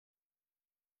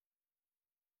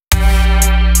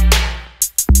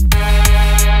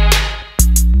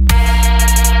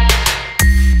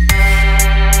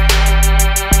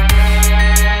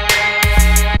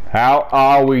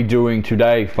How are we doing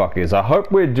today, fuckers? I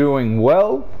hope we're doing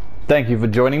well. Thank you for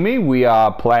joining me. We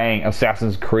are playing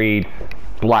Assassin's Creed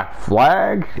Black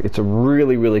Flag. It's a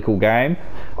really, really cool game.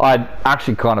 I'd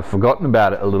actually kind of forgotten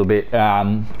about it a little bit.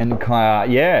 And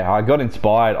yeah, I got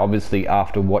inspired, obviously,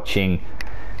 after watching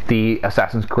the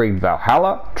Assassin's Creed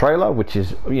Valhalla trailer, which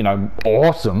is, you know,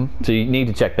 awesome. So you need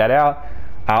to check that out.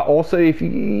 Also, if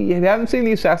you haven't seen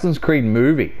the Assassin's Creed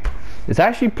movie, it's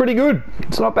actually pretty good.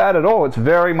 It's not bad at all. It's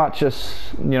very much just,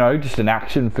 you know, just an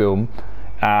action film.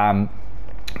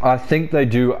 I think they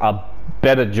do a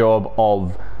better job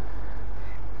of,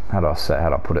 how do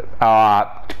I put it?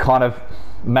 Kind of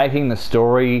making the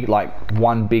story like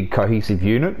one big cohesive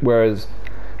unit, whereas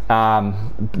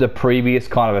the previous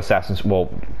kind of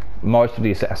most of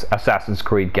the Assassin's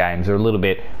Creed games are a little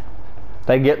bit,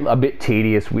 they get a bit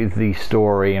tedious with the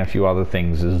story and a few other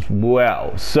things as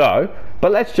well. So,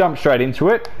 but let's jump straight into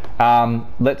it.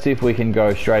 Let's see if we can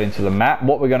go straight into the map.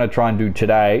 What we're going to try and do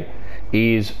today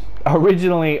is,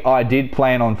 originally I did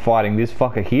plan on fighting this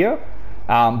fucker here,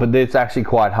 but it's actually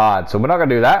quite hard. So we're not going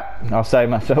to do that. I'll save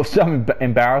myself some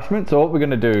embarrassment. So what we're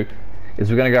going to do is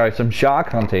we're going to go some shark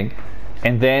hunting,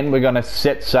 and then we're going to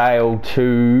set sail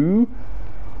to,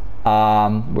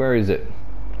 where is it?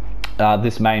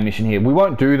 This main mission here. We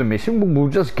won't do the mission. We'll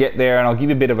just get there, and I'll give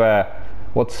you a bit of a,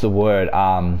 what's the word?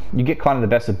 You get kind of the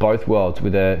best of both worlds.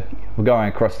 We're going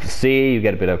across the sea. You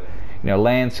get a bit of, you know,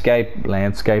 landscaping,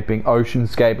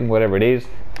 oceanscaping, whatever it is.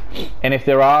 And if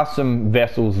there are some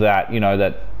vessels that, you know,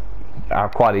 that are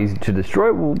quite easy to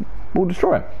destroy, we'll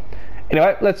destroy them.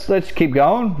 Anyway, let's keep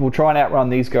going. We'll try and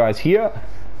outrun these guys here.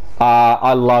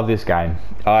 I love this game.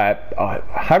 I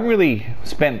haven't really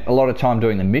spent a lot of time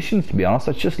doing the missions, to be honest.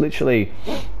 It's just literally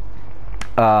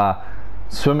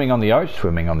sailing on the ocean,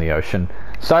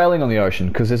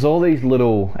 because there's all these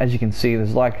little, as you can see,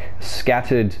 there's like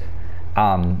scattered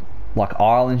like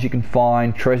islands you can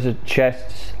find, treasure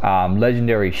chests,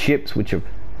 legendary ships, which are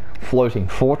floating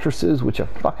fortresses, which are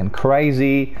fucking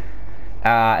crazy.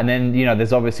 And then, you know,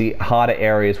 there's obviously harder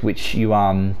areas which you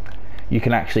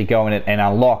can actually go in it and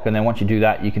unlock, and then once you do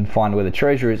that, you can find where the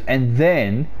treasure is. And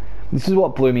then this is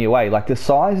what blew me away, like the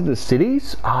size of the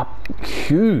cities are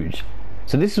huge.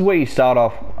 So this is where you start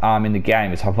off in the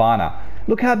game, is Havana.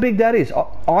 Look how big that is.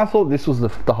 I thought this was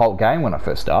the whole game when I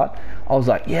first started. I was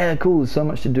like, yeah, cool, there's so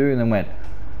much to do, and then went,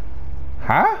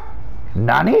 huh?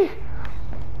 Nani?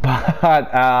 But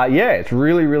yeah, it's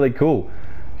really, really cool.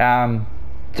 So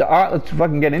alright, let's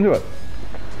fucking get into it.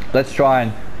 Let's try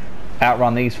and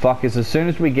outrun these fuckers as soon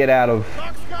as we get out of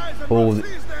all.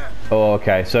 Oh,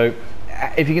 okay, so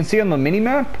if you can see on the mini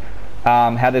map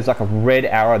how there's like a red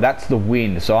arrow, that's the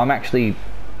wind. So I'm actually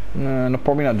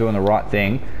probably not doing the right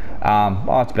thing.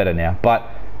 Oh, it's better now. But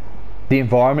the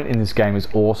environment in this game is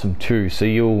awesome too. So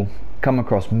you'll come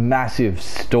across massive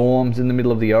storms in the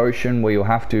middle of the ocean where you'll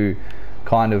have to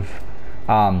kind of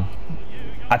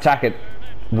attack it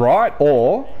right,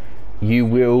 or you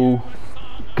will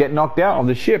get knocked out on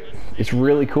the ship. It's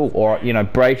really cool. Or, you know,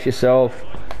 brace yourself,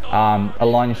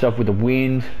 align yourself with the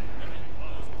wind.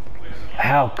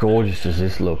 How gorgeous does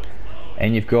this look?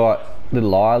 And you've got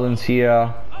little islands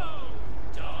here.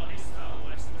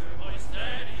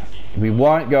 We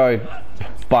won't go,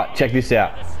 but check this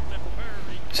out.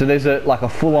 So there's like a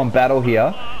full-on battle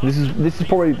here. This is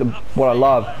probably what I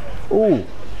love. Oh,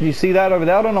 you see that over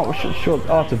there? I'm not sure.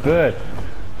 Oh, it's a bird.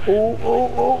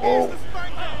 Oh.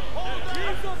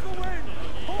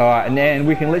 Alright, and then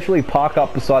we can literally park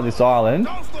up beside this island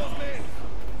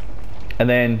and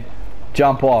then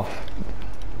jump off.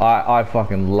 I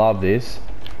fucking love this.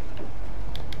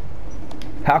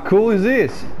 How cool is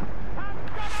this?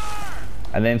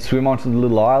 And then swim onto the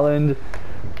little island.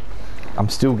 I'm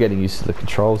still getting used to the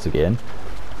controls again.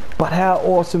 But how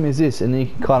awesome is this? And then you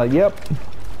can kind of, yep,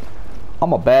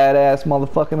 I'm a badass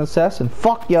motherfucking assassin.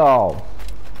 Fuck y'all.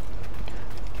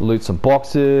 Loot some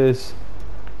boxes.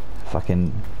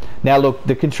 Fucking. Now look,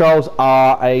 the controls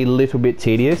are a little bit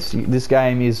tedious. This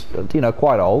game is, you know,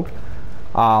 quite old.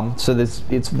 So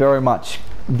it's very much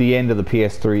the end of the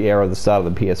PS3 era, the start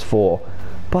of the PS4.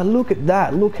 But look at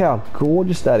that. Look how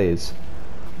gorgeous that is.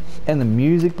 And the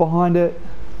music behind it.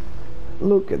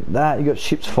 Look at that. You got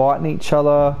ships fighting each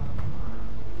other.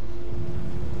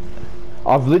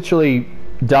 I've literally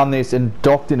done this and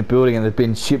docked in a building, and there's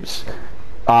been ships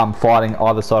fighting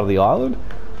either side of the island.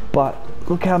 But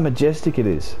look how majestic it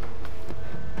is.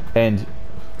 And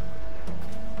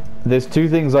there's two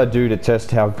things I do to test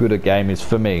how good a game is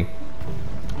for me.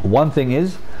 One thing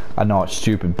is, I know it's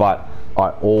stupid, but I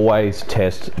always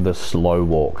test the slow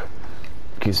walk,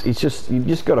 because it's just, you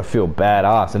just got to feel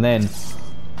badass. And then,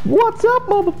 what's up,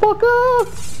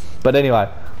 motherfucker? But anyway,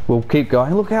 we'll keep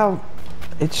going. Look how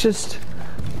it's just,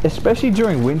 especially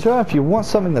during winter, if you want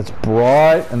something that's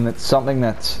bright and that's something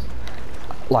that's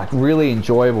like really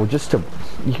enjoyable,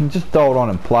 you can just throw it on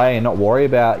and play and not worry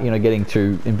about, you know, getting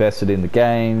too invested in the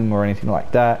game or anything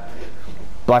like that.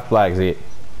 Black Flag's it.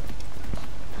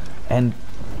 And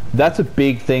that's a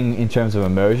big thing in terms of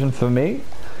immersion for me,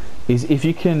 is if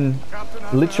you can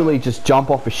literally just jump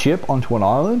off a ship onto an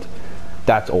island,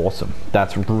 that's awesome.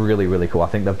 That's really, really cool. I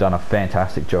think they've done a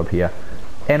fantastic job here.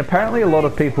 And apparently a lot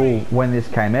of people, when this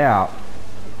came out,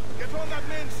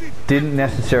 didn't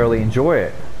necessarily enjoy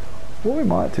it. What we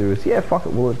might do is, yeah, fuck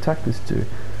it, we'll attack this dude.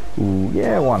 Ooh,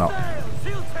 yeah, why not?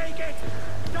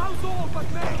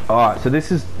 Alright, so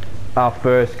this is our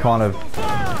first kind of...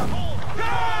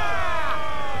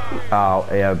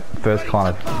 first kind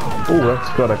of... Oh,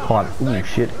 that's got a kind of... Oh,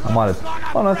 shit. I might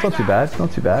have... Oh, no, it's not too bad. It's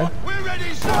not too bad.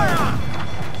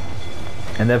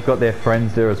 And they've got their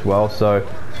friends there as well, so...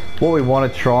 What we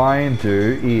want to try and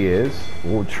do is...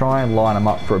 We'll try and line them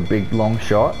up for a big, long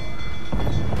shot.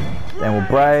 And we'll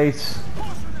brace.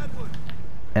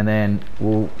 And then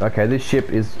we'll... Okay, this ship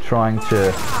is trying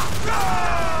to...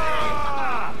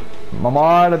 I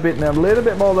might have bitten a little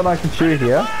bit more than I can chew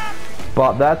here.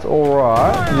 But that's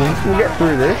alright. We'll get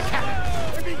through this.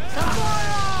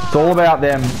 It's all about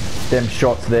them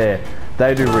shots there.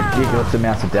 They do ridiculous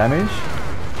amounts of damage.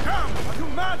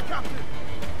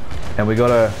 And we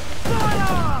gotta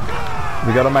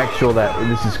make sure that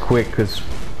this is quick, because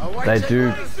they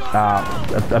do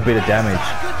a bit of damage.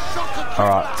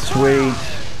 Alright, sweet.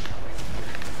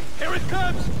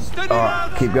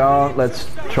 Alright, keep going. Let's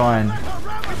try and...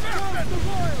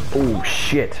 Oh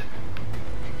shit.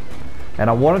 And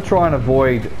I want to try and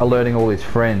avoid alerting all his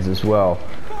friends as well.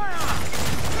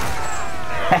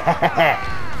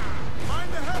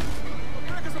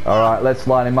 Alright, let's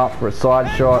line him up for a side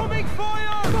shot.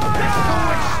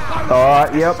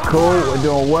 Alright, yep, cool, we're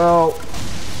doing well.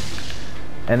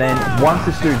 And then once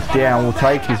this dude's down, we'll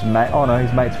take his mate. Oh no,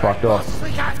 his mate's fucked off.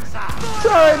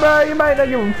 Sorry bro, your mate don't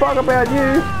give a fuck about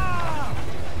you.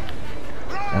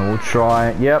 And we'll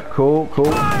try, yep, cool.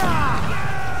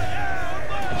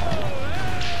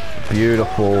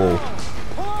 Beautiful.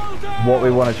 What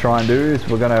we want to try and do is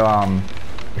we're going to,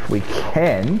 if we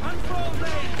can,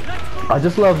 I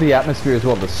just love the atmosphere as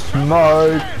well, the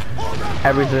smoke,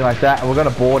 everything like that, and we're going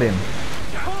to board him.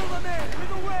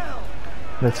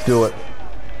 Let's do it.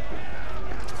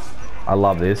 I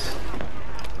love this.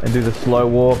 And do the slow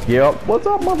walk. Yep. What's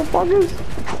up, motherfuckers?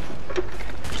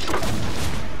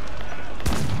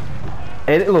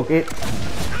 Look, it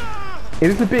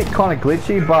is a bit kind of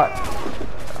glitchy, but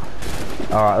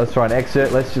alright, let's try and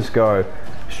exit. Let's just go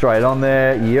straight on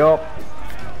there. Yup.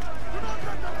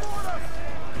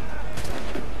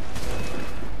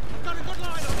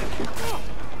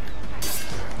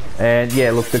 And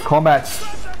yeah, look, the combat.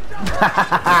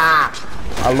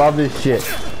 I love this shit.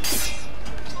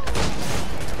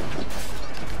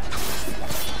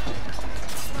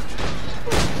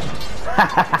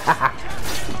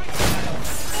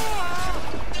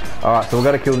 Alright, so we've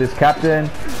got to kill this captain.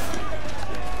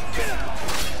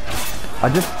 I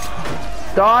just...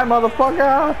 Die,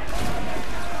 motherfucker!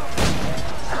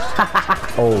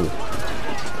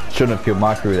 Oh. Shouldn't have killed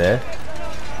my crew there.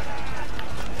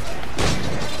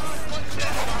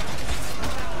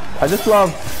 I just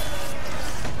love...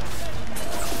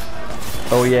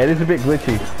 Oh yeah, it is a bit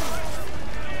glitchy.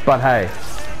 But hey.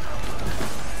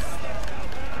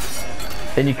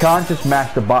 And you can't just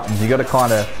mash the buttons. You got to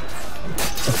kind of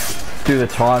do the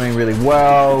timing really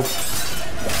well.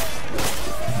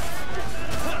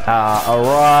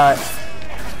 Alright.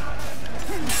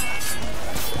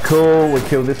 Cool, we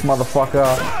killed this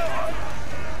motherfucker.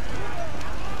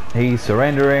 He's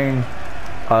surrendering.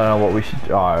 I don't know what we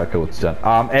should... Oh, cool, it's done.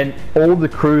 And all the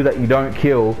crew that you don't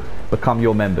kill become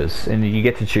your members. And you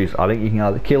get to choose. I think you can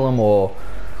either kill them or...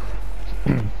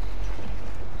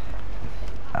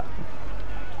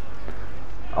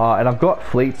 and I've got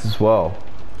fleets as well.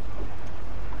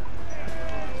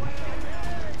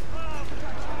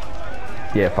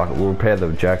 Yeah, fuck it, we'll repair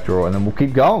the jackdaw and then we'll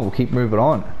keep going, we'll keep moving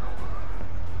on.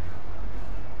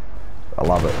 I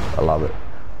love it, I love it.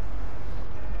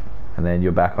 And then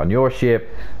you're back on your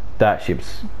ship. That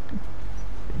ship's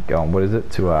going, what is it,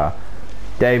 to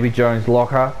Davy Jones'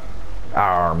 locker.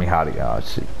 Army Hardy, oh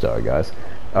shit, sorry guys.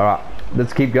 Alright,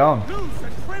 let's keep going.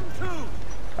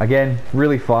 Again,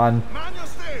 really fun.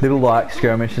 Little like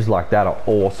skirmishes like that are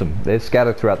awesome. They're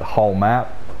scattered throughout the whole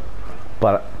map.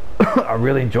 But I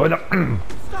really enjoyed them.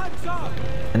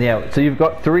 And yeah, so you've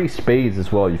got 3 speeds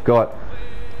as well. You've got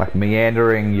like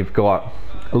meandering, you've got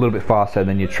a little bit faster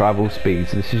than your travel speed.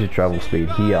 So this is your travel speed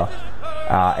here.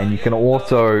 and you can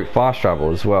also fast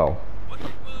travel as well,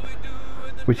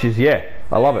 which is, yeah,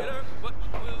 I love it.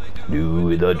 Do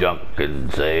with the drunken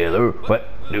sailor, what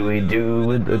do we do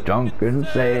with the drunken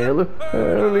sailor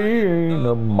early in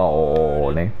the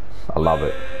morning? I love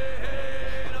it.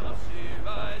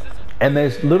 And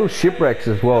there's little shipwrecks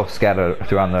as well scattered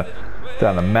throughout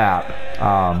the map,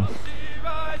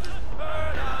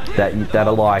 that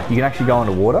are like, you can actually go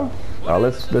underwater.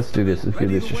 Let's do this. Let's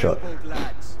give this a shot.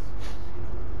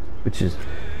 Which is,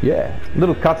 yeah,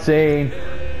 little cutscene.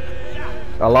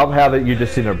 I love how that you're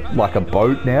just in like a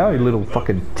boat now, a little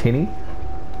fucking tinny,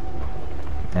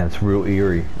 and it's real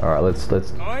eerie. All right, let's.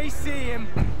 I see him.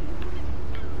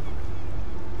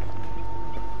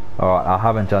 All right, I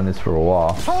haven't done this for a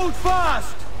while. Hold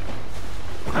fast.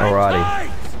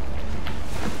 Alrighty.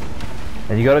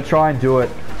 And you got to try and do it.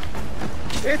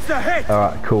 It's a hit. All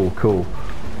right, cool.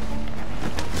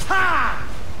 Ha!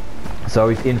 So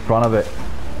he's in front of it.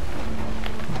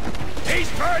 He's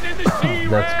turning the sea.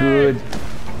 That's good.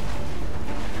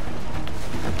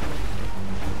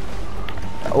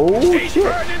 Oh He's shit!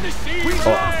 turning the sea. We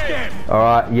lost him. All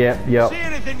right, yep. See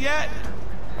anything yet?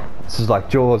 This is like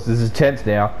Jaws. This is tense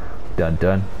now. Dun.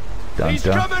 He's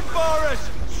coming for us.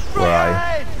 Straight Where are you?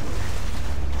 ahead.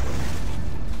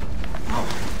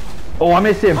 Oh, I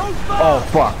missed him. Oh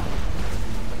fuck!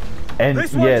 And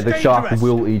This yeah, one's the shark dangerous.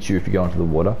 will eat you if you go into the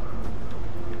water.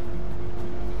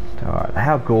 All right,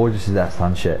 how gorgeous is that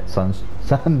sunset?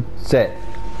 Sunset.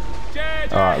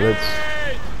 All right, let's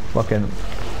fucking.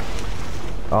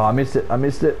 Oh, I missed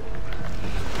it.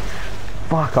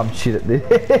 Fuck, I'm shit at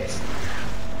this.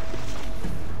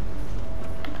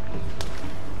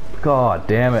 God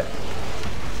damn it.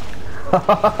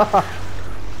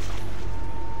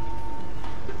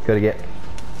 Gotta get.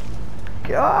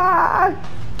 God.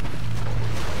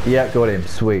 Yeah, got him.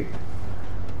 Sweet.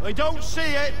 I don't see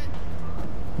it.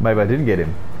 Maybe I didn't get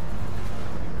him.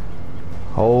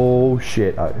 Oh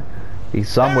shit. Oh, he's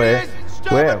somewhere. There he is.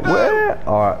 Stop Where? it, Bill. Where?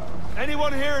 Alright.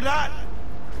 Anyone hear that?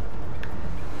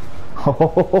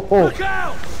 Oh, Look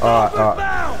out!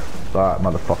 Alright,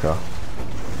 motherfucker.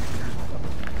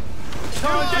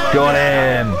 Got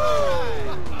him!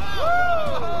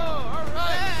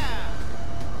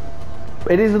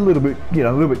 It is a little bit,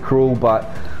 a little bit cruel, but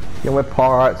we're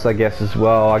pirates, I guess, as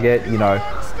well. I get,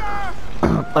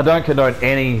 I don't condone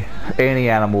any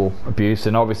animal abuse,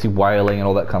 and obviously whaling and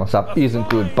all that kind of stuff isn't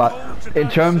good. But in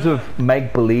terms of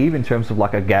make believe, in terms of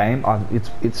like a game,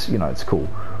 it's cool.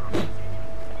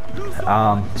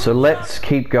 So let's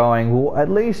keep going. Well, at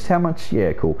least how much?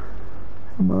 Yeah, cool.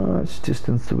 How much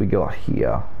distance do we got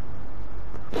here?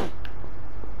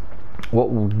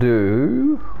 What we'll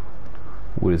do.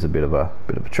 Wood is a bit of a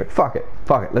trick. Fuck it.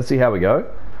 Let's see how we go.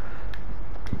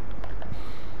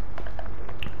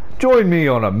 Join me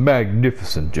on a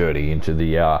magnificent journey into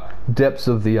the depths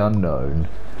of the unknown,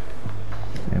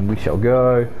 and we shall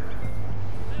go.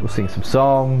 We'll sing some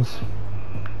songs,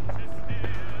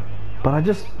 but I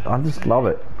just love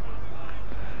it.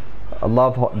 I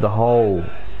love the whole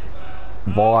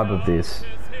vibe of this,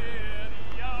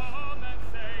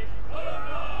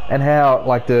 and how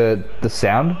like the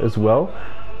sound as well,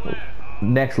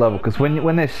 next level. Because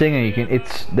when they're singing,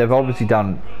 they've obviously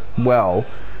done well.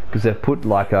 Because they've put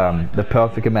like the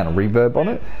perfect amount of reverb on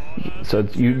it, so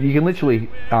you can literally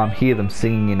hear them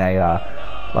singing in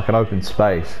a like an open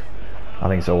space. I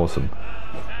think it's awesome.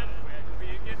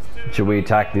 Should we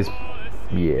attack this?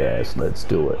 Yes, let's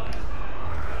do it.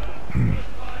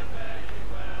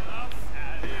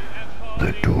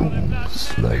 The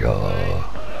Doomslayer.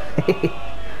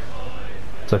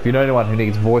 So if you know anyone who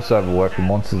needs voiceover work for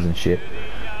monsters and shit,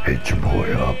 hit your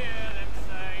boy up.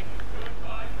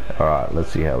 Alright, let's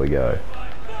see how we go.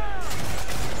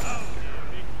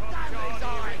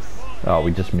 Oh,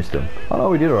 we just missed him. Oh no,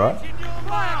 we did alright.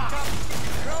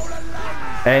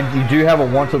 And you do have a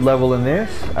wanted level in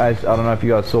this, as I don't know if you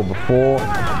guys saw before.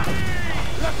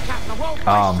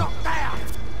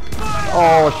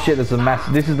 Oh shit, this is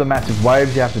the massive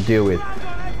waves you have to deal with.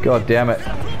 God damn it.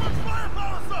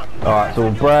 Alright, so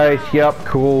we'll brace, yep,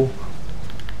 cool.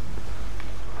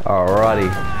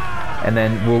 Alrighty. And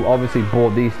then we'll obviously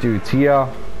board these dudes here.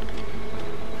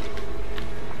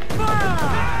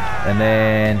 And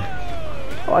then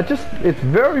it's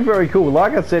very, very cool.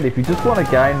 Like I said, if you just want a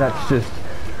game that's just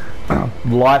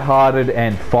lighthearted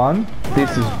and fun,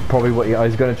 this is probably what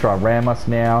he's going to try and ram us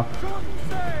now.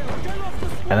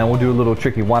 And then we'll do a little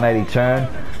tricky 180 turn.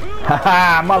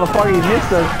 Haha, motherfucker, you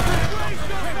missed us.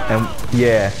 And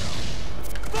yeah.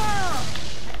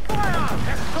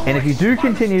 And if you do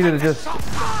continue to just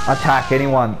attack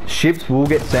anyone, ships will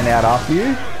get sent out after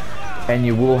you, and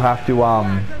you will have to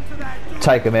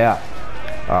take them out.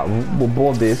 Alright, we'll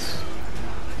board this.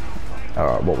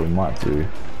 Alright, what we might do.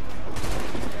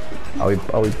 Are we,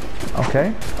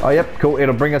 okay. Oh, yep, cool.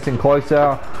 It'll bring us in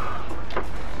closer.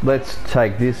 Let's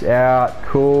take this out.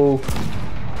 Cool.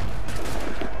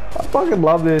 I fucking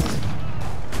love this.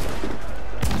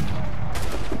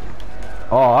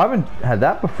 Oh, I haven't had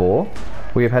that before.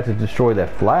 We have had to destroy their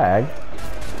flag.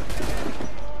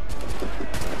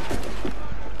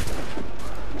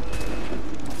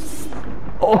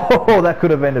 Oh, that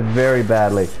could have ended very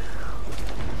badly.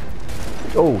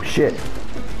 Oh, shit.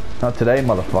 Not today,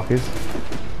 motherfuckers.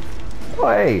 Oh,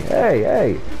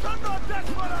 hey.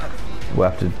 We'll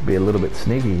have to be a little bit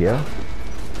sneaky here.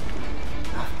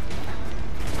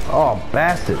 Oh,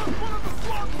 bastard.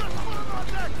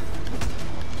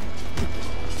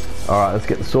 Alright, let's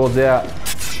get the swords out.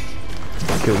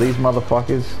 Kill these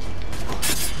motherfuckers.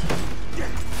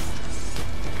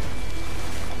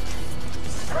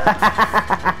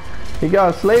 You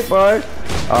go to sleep, bro.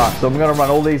 Alright, so I'm gonna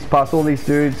run all these past all these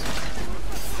dudes.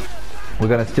 We're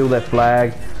gonna steal their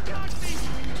flag.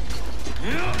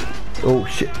 Oh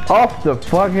shit. Off the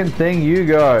fucking thing you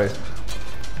go.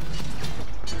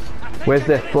 Where's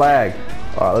their flag?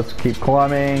 Alright, let's keep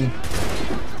climbing.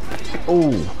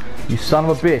 Oh, you son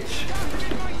of a bitch.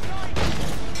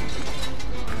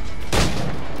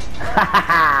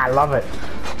 I love it.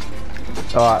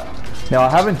 Alright. Now I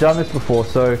haven't done this before,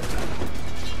 so...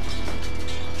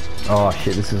 Oh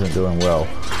shit, this isn't doing well.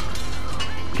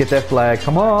 Get that flag.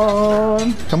 Come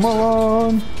on! Come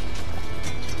on!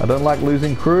 I don't like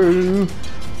losing crew.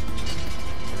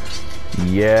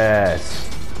 Yes!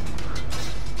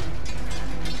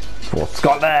 For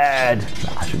Scotland!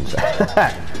 Nah, I shouldn't say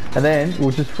that. And then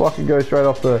we'll just fucking go straight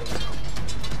off the...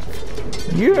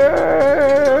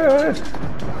 Yeah!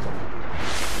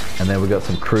 And then we got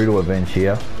some crew to avenge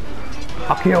here.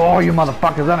 I'll kill all you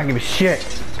motherfuckers, I don't give a shit.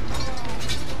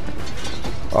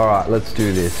 Alright, let's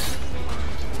do this.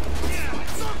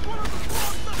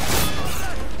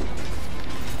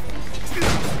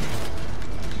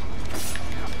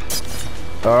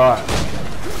 Alright.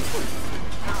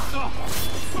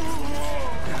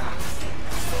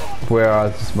 Where are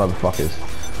these motherfuckers?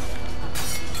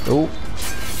 Oh.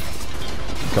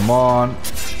 Come on.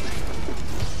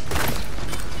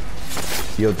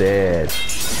 You're dead.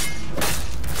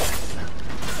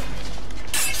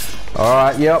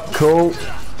 Alright, yep, cool.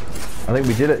 I think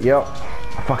we did it, yep.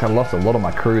 I fucking lost a lot of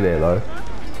my crew there though.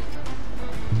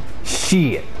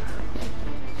 Shit.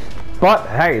 But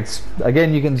hey, it's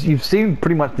again you've seen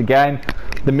pretty much the game.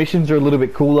 The missions are a little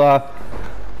bit cooler.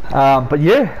 But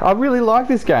yeah, I really like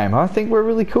this game. I think we're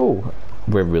really cool.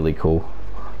 We're really cool.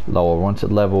 Lower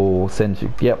wanted level, send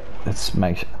you. Yep, let's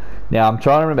make sure. Now I'm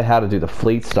trying to remember how to do the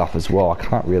fleet stuff as well. I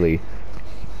can't really.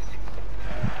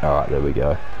 Alright, there we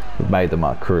go. We've made them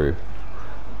our crew.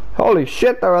 Holy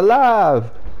shit, they're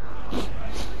alive!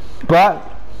 But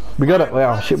we got a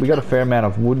we got a fair amount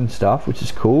of wood and stuff, which is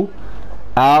cool.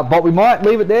 But we might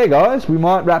leave it there, guys. We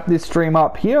might wrap this stream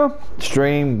up here.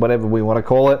 Stream, whatever we want to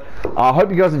call it. I hope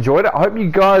you guys enjoyed it. I hope you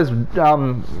guys,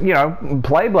 you know,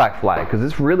 play Black Flag, because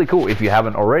it's really cool if you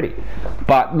haven't already.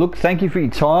 But look, thank you for your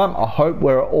time. I hope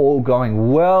we're all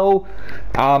going well.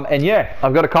 And yeah,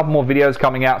 I've got a couple more videos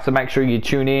coming out, so make sure you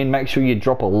tune in. Make sure you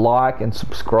drop a like and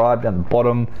subscribe down the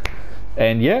bottom.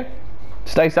 And yeah,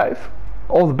 stay safe.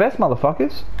 All the best,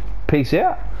 motherfuckers. Peace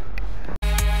out.